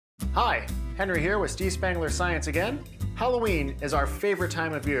Hi, Henry here with Steve Spangler Science again. Halloween is our favorite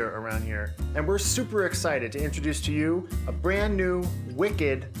time of year around here, and we're super excited to introduce to you a brand new,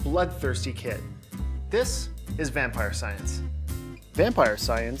 wicked, bloodthirsty kit. This is Vampire Science. Vampire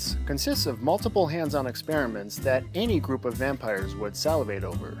Science consists of multiple hands-on experiments that any group of vampires would salivate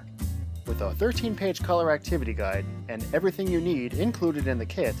over. With a 13-page color activity guide and everything you need included in the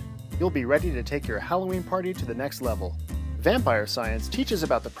kit, you'll be ready to take your Halloween party to the next level. Vampire Science teaches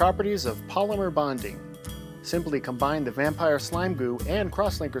about the properties of polymer bonding. Simply combine the vampire slime goo and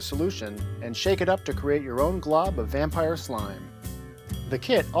crosslinker solution and shake it up to create your own glob of vampire slime. The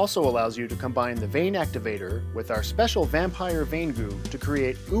kit also allows you to combine the vein activator with our special vampire vein goo to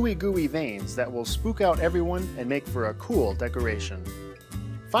create ooey gooey veins that will spook out everyone and make for a cool decoration.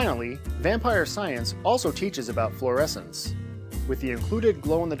 Finally, Vampire Science also teaches about fluorescence. With the included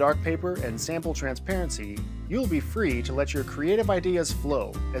glow-in-the-dark paper and sample transparency, you'll be free to let your creative ideas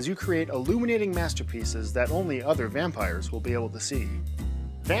flow as you create illuminating masterpieces that only other vampires will be able to see.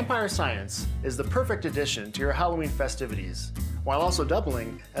 Vampire Science is the perfect addition to your Halloween festivities, while also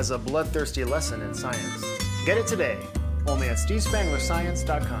doubling as a bloodthirsty lesson in science. Get it today, only at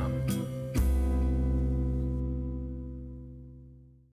stevespanglerscience.com.